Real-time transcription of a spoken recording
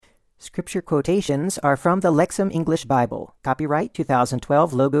Scripture quotations are from the Lexham English Bible. Copyright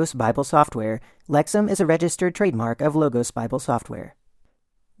 2012 Logos Bible Software. Lexham is a registered trademark of Logos Bible Software.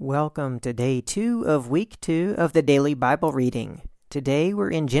 Welcome to Day 2 of Week 2 of the Daily Bible Reading. Today we're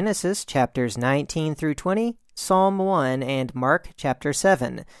in Genesis chapters 19 through 20, Psalm 1, and Mark chapter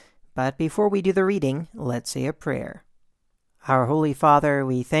 7. But before we do the reading, let's say a prayer. Our Holy Father,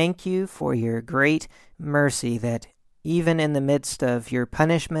 we thank you for your great mercy that even in the midst of your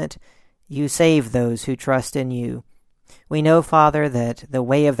punishment, you save those who trust in you. We know, Father, that the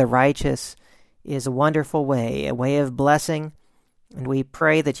way of the righteous is a wonderful way, a way of blessing, and we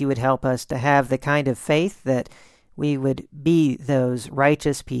pray that you would help us to have the kind of faith that we would be those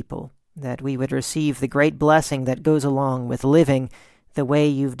righteous people, that we would receive the great blessing that goes along with living the way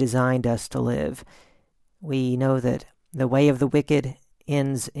you've designed us to live. We know that the way of the wicked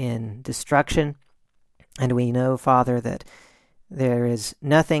ends in destruction, and we know, Father, that there is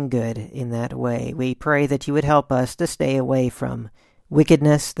nothing good in that way. We pray that you would help us to stay away from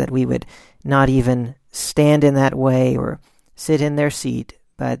wickedness, that we would not even stand in that way or sit in their seat,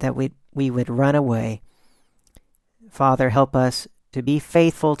 but that we would run away. Father, help us to be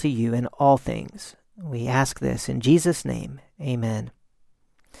faithful to you in all things. We ask this in Jesus' name. Amen.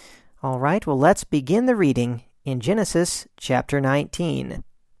 All right, well, let's begin the reading in Genesis chapter 19.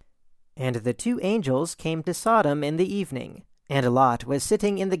 And the two angels came to Sodom in the evening, and Lot was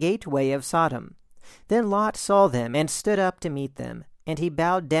sitting in the gateway of Sodom. Then Lot saw them, and stood up to meet them. And he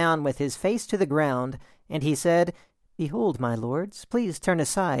bowed down with his face to the ground, and he said, Behold, my lords, please turn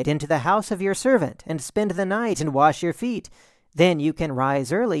aside into the house of your servant, and spend the night, and wash your feet. Then you can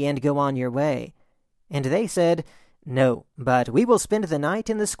rise early, and go on your way. And they said, No, but we will spend the night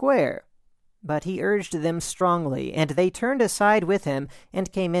in the square. But he urged them strongly, and they turned aside with him,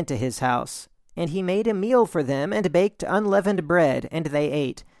 and came into his house. And he made a meal for them, and baked unleavened bread, and they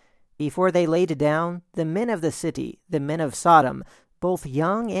ate. Before they laid down, the men of the city, the men of Sodom, both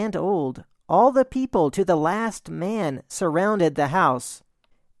young and old, all the people to the last man, surrounded the house.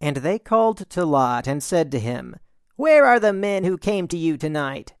 And they called to Lot, and said to him, Where are the men who came to you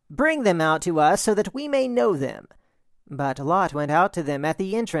tonight? Bring them out to us, so that we may know them. But Lot went out to them at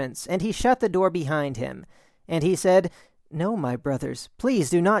the entrance, and he shut the door behind him. And he said, No, my brothers, please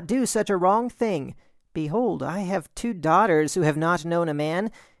do not do such a wrong thing. Behold, I have 2 daughters who have not known a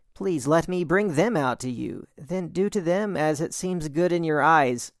man. Please let me bring them out to you. Then do to them as it seems good in your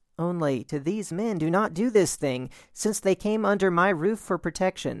eyes. Only to these men do not do this thing, since they came under my roof for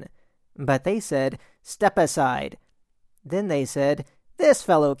protection. But they said, Step aside. Then they said, This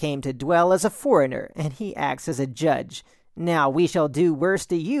fellow came to dwell as a foreigner, and he acts as a judge. Now we shall do worse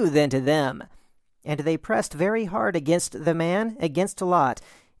to you than to them. And they pressed very hard against the man, against Lot,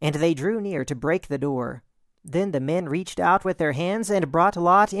 and they drew near to break the door. Then the men reached out with their hands and brought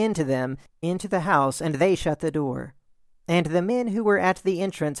Lot into the house, and they shut the door. And the men who were at the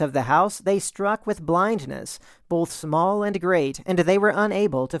entrance of the house they struck with blindness, both small and great, and they were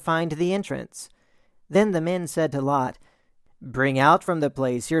unable to find the entrance. Then the men said to Lot, Bring out from the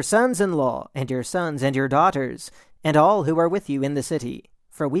place your sons-in-law, and your sons and your daughters, and all who are with you in the city.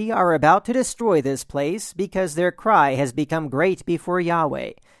 For we are about to destroy this place, because their cry has become great before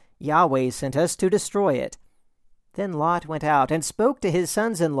Yahweh. Yahweh sent us to destroy it. Then Lot went out and spoke to his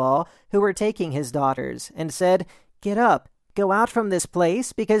sons-in-law, who were taking his daughters, and said, Get up, go out from this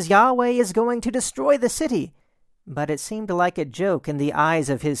place, because Yahweh is going to destroy the city. But it seemed like a joke in the eyes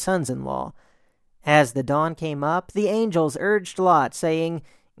of his sons-in-law. As the dawn came up, the angels urged Lot, saying,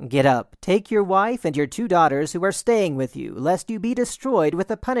 Get up, take your wife and your 2 daughters who are staying with you, lest you be destroyed with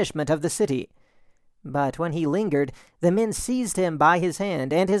the punishment of the city. But when he lingered, the men seized him by his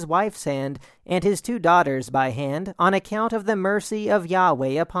hand, and his wife's hand, and his 2 daughters by hand, on account of the mercy of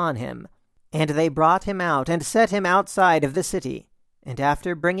Yahweh upon him. And they brought him out, and set him outside of the city. And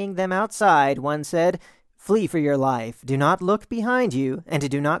after bringing them outside, one said, Flee for your life, do not look behind you, and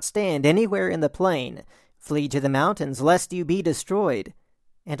do not stand anywhere in the plain. Flee to the mountains, lest you be destroyed.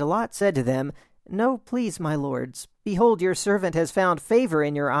 And Lot said to them, No, please, my lords. Behold, your servant has found favor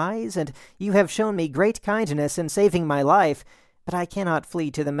in your eyes, and you have shown me great kindness in saving my life. But I cannot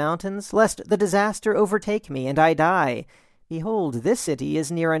flee to the mountains, lest the disaster overtake me, and I die. Behold, this city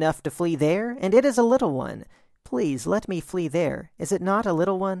is near enough to flee there, and it is a little one. Please let me flee there. Is it not a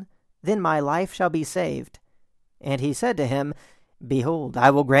little one? Then my life shall be saved. And he said to him, Behold, I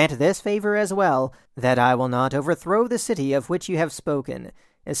will grant this favor as well, that I will not overthrow the city of which you have spoken.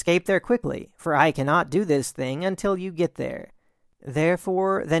 Escape there quickly, for I cannot do this thing until you get there.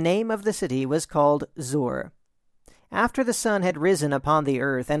 Therefore the name of the city was called Zoar. After the sun had risen upon the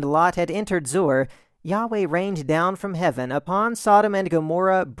earth, and Lot had entered Zoar, Yahweh rained down from heaven upon Sodom and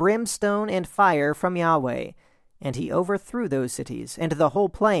Gomorrah brimstone and fire from Yahweh. And he overthrew those cities, and the whole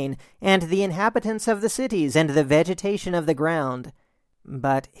plain, and the inhabitants of the cities, and the vegetation of the ground.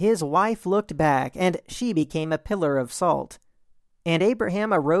 But his wife looked back, and she became a pillar of salt. And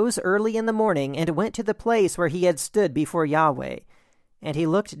Abraham arose early in the morning, and went to the place where he had stood before Yahweh. And he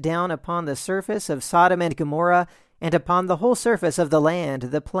looked down upon the surface of Sodom and Gomorrah, and upon the whole surface of the land,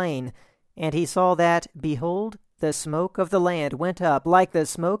 the plain. And he saw that, behold, the smoke of the land went up like the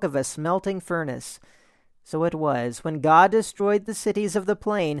smoke of a smelting furnace. So it was, when God destroyed the cities of the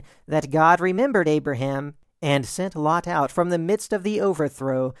plain, that God remembered Abraham, and sent Lot out from the midst of the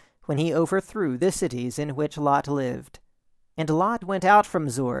overthrow, when he overthrew the cities in which Lot lived. And Lot went out from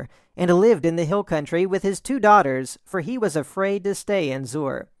Zoar, and lived in the hill country with his 2 daughters, for he was afraid to stay in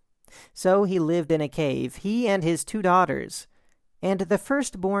Zoar. So he lived in a cave, he and his 2 daughters. And the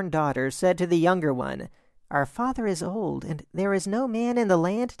firstborn daughter said to the younger one, Our father is old, and there is no man in the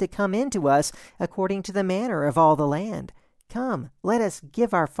land to come in to us according to the manner of all the land. Come, let us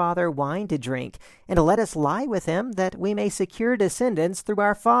give our father wine to drink, and let us lie with him, that we may secure descendants through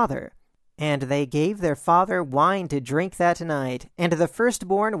our father. And they gave their father wine to drink that night, and the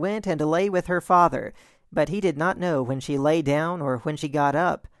firstborn went and lay with her father, but he did not know when she lay down or when she got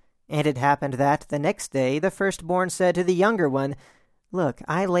up. And it happened that the next day the firstborn said to the younger one, Look,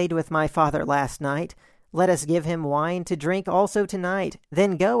 I laid with my father last night. Let us give him wine to drink also tonight,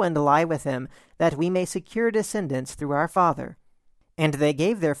 then go and lie with him, that we may secure descendants through our father. And they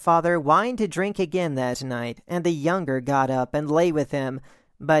gave their father wine to drink again that night, and the younger got up and lay with him,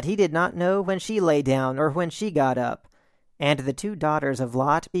 but he did not know when she lay down or when she got up. And the 2 daughters of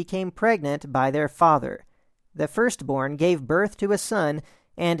Lot became pregnant by their father. The firstborn gave birth to a son,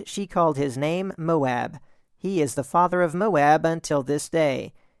 and she called his name Moab. He is the father of Moab until this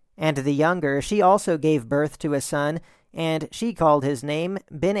day. And the younger she also gave birth to a son, and she called his name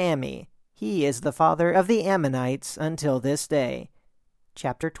Ben-Ammi. He is the father of the Ammonites until this day.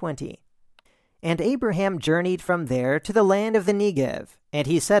 Chapter 20. And Abraham journeyed from there to the land of the Negev, and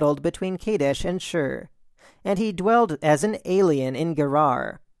he settled between Kadesh and Shur. And he dwelled as an alien in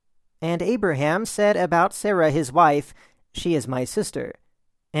Gerar. And Abraham said about Sarah his wife, She is my sister.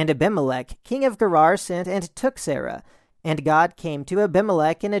 And Abimelech, king of Gerar, sent and took Sarah. And God came to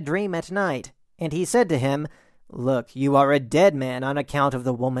Abimelech in a dream at night. And he said to him, Look, you are a dead man on account of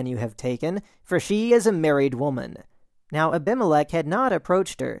the woman you have taken, for she is a married woman. Now Abimelech had not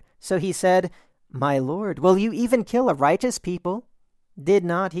approached her, so he said, My lord, will you even kill a righteous people? Did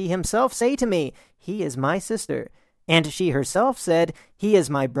not he himself say to me, He is my sister? And she herself said, He is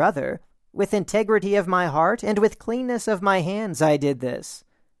my brother. With integrity of my heart and with cleanness of my hands I did this.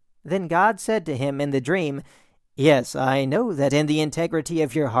 Then God said to him in the dream, Yes, I know that in the integrity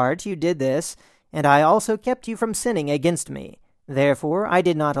of your heart you did this, and I also kept you from sinning against me. Therefore I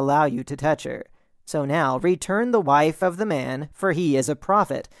did not allow you to touch her. So now return the wife of the man, for he is a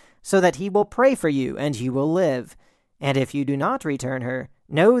prophet, so that he will pray for you, and you will live. And if you do not return her,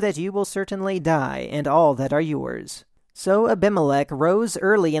 know that you will certainly die, and all that are yours. So Abimelech rose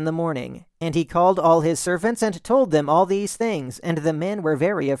early in the morning, and he called all his servants and told them all these things, and the men were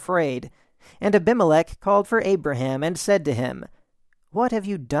very afraid. And Abimelech called for Abraham and said to him, What have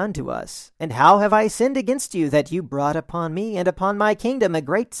you done to us? And how have I sinned against you, that you brought upon me and upon my kingdom a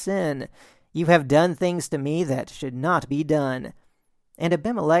great sin? You have done things to me that should not be done. And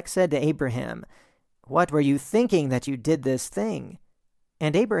Abimelech said to Abraham, What were you thinking that you did this thing?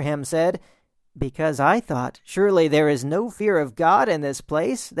 And Abraham said, Because I thought, Surely there is no fear of God in this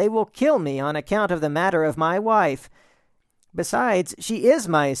place. They will kill me on account of the matter of my wife. Besides, she is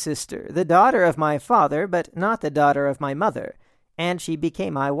my sister, the daughter of my father, but not the daughter of my mother, and she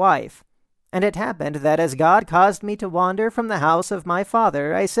became my wife. And it happened that as God caused me to wander from the house of my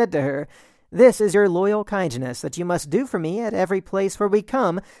father, I said to her, This is your loyal kindness that you must do for me at every place where we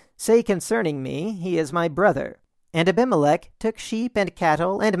come. Say concerning me, He is my brother. And Abimelech took sheep and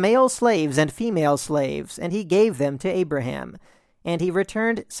cattle, and male slaves and female slaves, and he gave them to Abraham. And he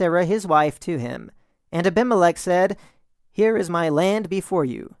returned Sarah his wife to him. And Abimelech said, Here is my land before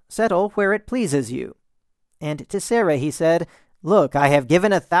you. Settle where it pleases you. And to Sarah he said, Look, I have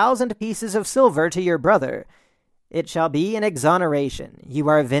given 1,000 pieces of silver to your brother. It shall be an exoneration. You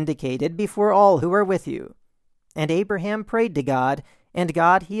are vindicated before all who are with you. And Abraham prayed to God, and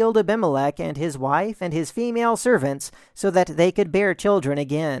God healed Abimelech and his wife and his female servants, so that they could bear children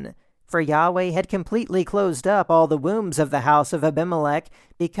again. For Yahweh had completely closed up all the wombs of the house of Abimelech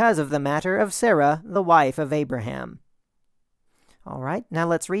because of the matter of Sarah, the wife of Abraham. All right, now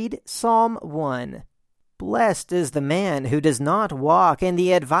let's read Psalm 1. Blessed is the man who does not walk in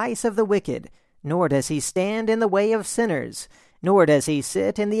the advice of the wicked, nor does he stand in the way of sinners, nor does he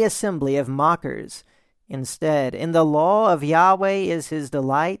sit in the assembly of mockers. Instead, in the law of Yahweh is his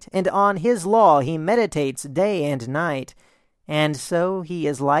delight, and on his law he meditates day and night. And so he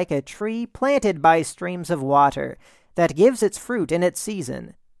is like a tree planted by streams of water, that gives its fruit in its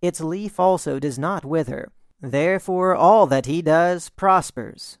season. Its leaf also does not wither. Therefore all that he does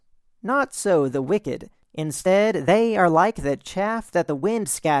prospers. Not so the wicked. Instead, they are like the chaff that the wind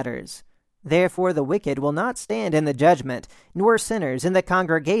scatters. Therefore the wicked will not stand in the judgment, nor sinners in the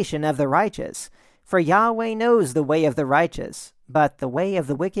congregation of the righteous. For Yahweh knows the way of the righteous, but the way of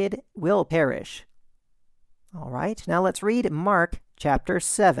the wicked will perish. All right, now let's read Mark chapter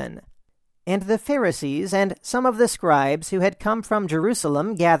 7. And the Pharisees and some of the scribes who had come from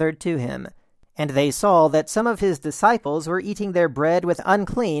Jerusalem gathered to him. And they saw that some of his disciples were eating their bread with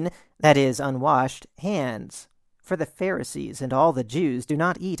unclean, that is, unwashed, hands. For the Pharisees and all the Jews do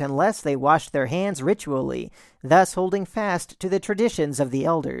not eat unless they wash their hands ritually, thus holding fast to the traditions of the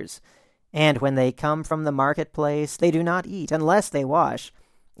elders. And when they come from the marketplace, they do not eat unless they wash.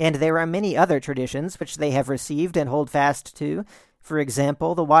 And there are many other traditions which they have received and hold fast to, for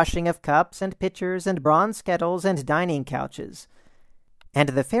example, the washing of cups and pitchers and bronze kettles and dining couches. And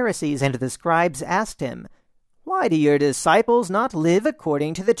the Pharisees and the scribes asked him, Why do your disciples not live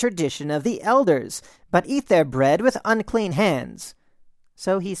according to the tradition of the elders, but eat their bread with unclean hands?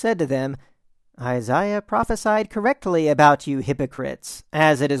 So he said to them, Isaiah prophesied correctly about you hypocrites,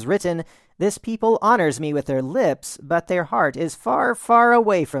 as it is written, This people honors me with their lips, but their heart is far, far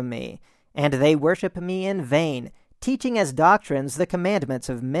away from me, and they worship me in vain, teaching as doctrines the commandments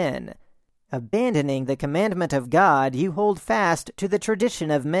of men. Abandoning the commandment of God, you hold fast to the tradition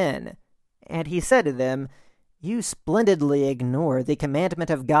of men. And he said to them, You splendidly ignore the commandment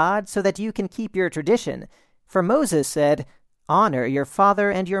of God so that you can keep your tradition. For Moses said, Honor your father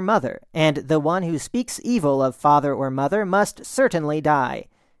and your mother, and the one who speaks evil of father or mother must certainly die.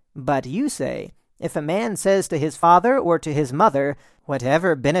 But you say, If a man says to his father or to his mother,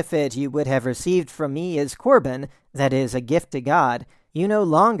 Whatever benefit you would have received from me is Corban, that is, a gift to God, you no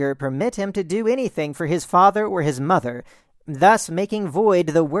longer permit him to do anything for his father or his mother, thus making void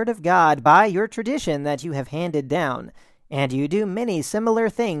the word of God by your tradition that you have handed down, and you do many similar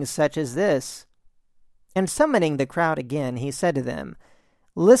things such as this. And summoning the crowd again, he said to them,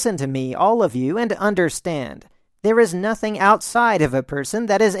 Listen to me, all of you, and understand. There is nothing outside of a person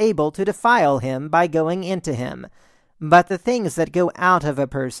that is able to defile him by going into him. But the things that go out of a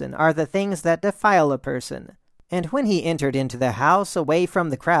person are the things that defile a person. And when he entered into the house away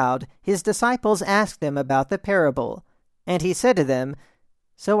from the crowd, his disciples asked him about the parable. And he said to them,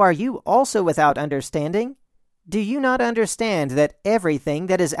 So are you also without understanding? Do you not understand that everything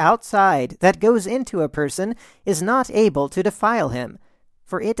that is outside, that goes into a person, is not able to defile him?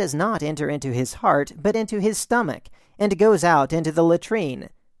 For it does not enter into his heart, but into his stomach, and goes out into the latrine,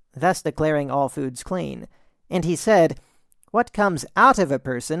 thus declaring all foods clean. And he said, What comes out of a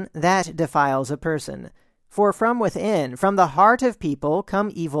person, that defiles a person. For from within, from the heart of people, come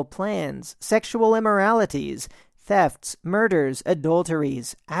evil plans, sexual immoralities, thefts, murders,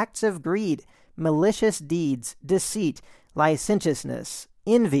 adulteries, acts of greed, malicious deeds, deceit, licentiousness,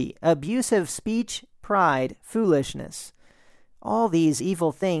 envy, abusive speech, pride, foolishness. All these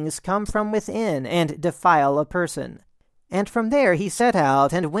evil things come from within and defile a person. And from there he set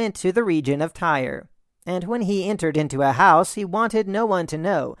out and went to the region of Tyre. And when he entered into a house, he wanted no one to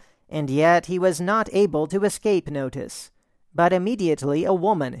know, and yet he was not able to escape notice. But immediately a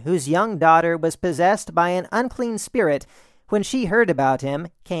woman, whose young daughter was possessed by an unclean spirit, when she heard about him,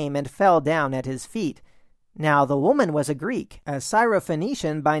 came and fell down at his feet. Now the woman was a Greek, a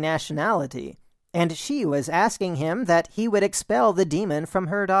Syrophoenician by nationality, and she was asking him that he would expel the demon from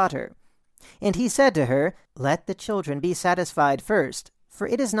her daughter. And he said to her, Let the children be satisfied first, for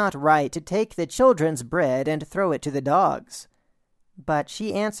it is not right to take the children's bread and throw it to the dogs. But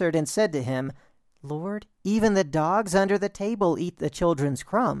she answered and said to him, Lord, even the dogs under the table eat the children's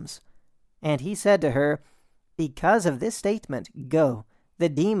crumbs. And he said to her, Because of this statement, go, the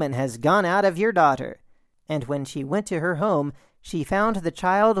demon has gone out of your daughter. And when she went to her home, she found the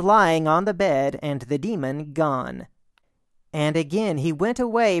child lying on the bed, and the demon gone. And again he went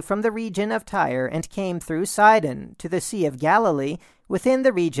away from the region of Tyre, and came through Sidon to the Sea of Galilee, within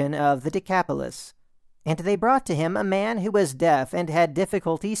the region of the Decapolis. And they brought to him a man who was deaf and had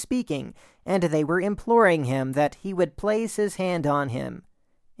difficulty speaking, and they were imploring him that he would place his hand on him.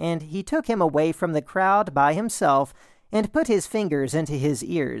 And he took him away from the crowd by himself, and put his fingers into his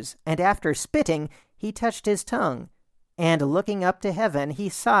ears, and after spitting, he touched his tongue. And looking up to heaven, he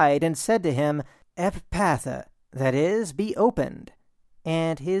sighed and said to him, Ephphatha, that is, be opened.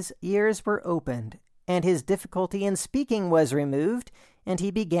 and his ears were opened, and his difficulty in speaking was removed, and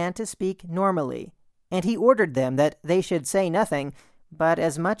he began to speak normally. And he ordered them that they should say nothing, but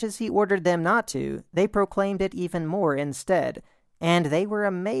as much as he ordered them not to, they proclaimed it even more instead. And they were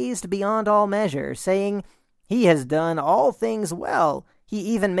amazed beyond all measure, saying, "He has done all things well. He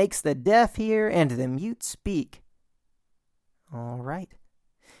even makes the deaf hear and the mute speak." All right.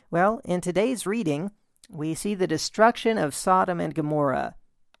 Well, in today's reading, we see the destruction of Sodom and Gomorrah.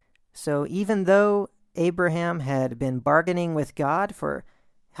 So even though Abraham had been bargaining with God for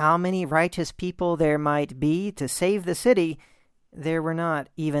how many righteous people there might be to save the city, there were not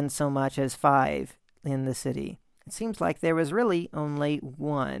even so much as 5 in the city. It seems like there was really only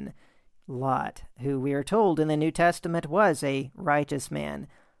one, Lot, who we are told in the New Testament was a righteous man.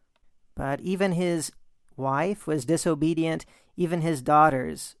 But even his wife was disobedient. Even his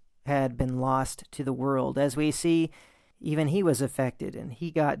daughters had been lost to the world. As we see, even he was affected, and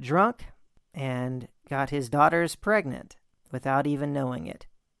he got drunk and got his daughters pregnant without even knowing it.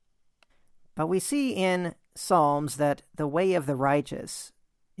 But we see in Psalms that the way of the righteous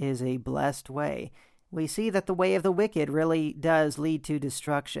is a blessed way. We see that the way of the wicked really does lead to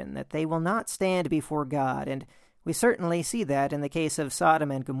destruction, that they will not stand before God, and we certainly see that in the case of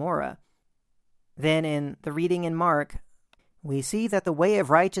Sodom and Gomorrah. Then in the reading in Mark, we see that the way of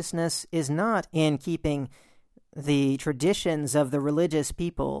righteousness is not in keeping the traditions of the religious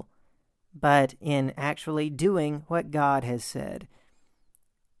people, but in actually doing what God has said.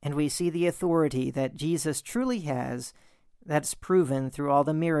 And we see the authority that Jesus truly has that's proven through all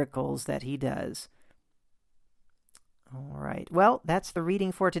the miracles that he does. All right. Well, that's the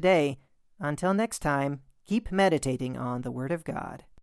reading for today. Until next time, keep meditating on the Word of God.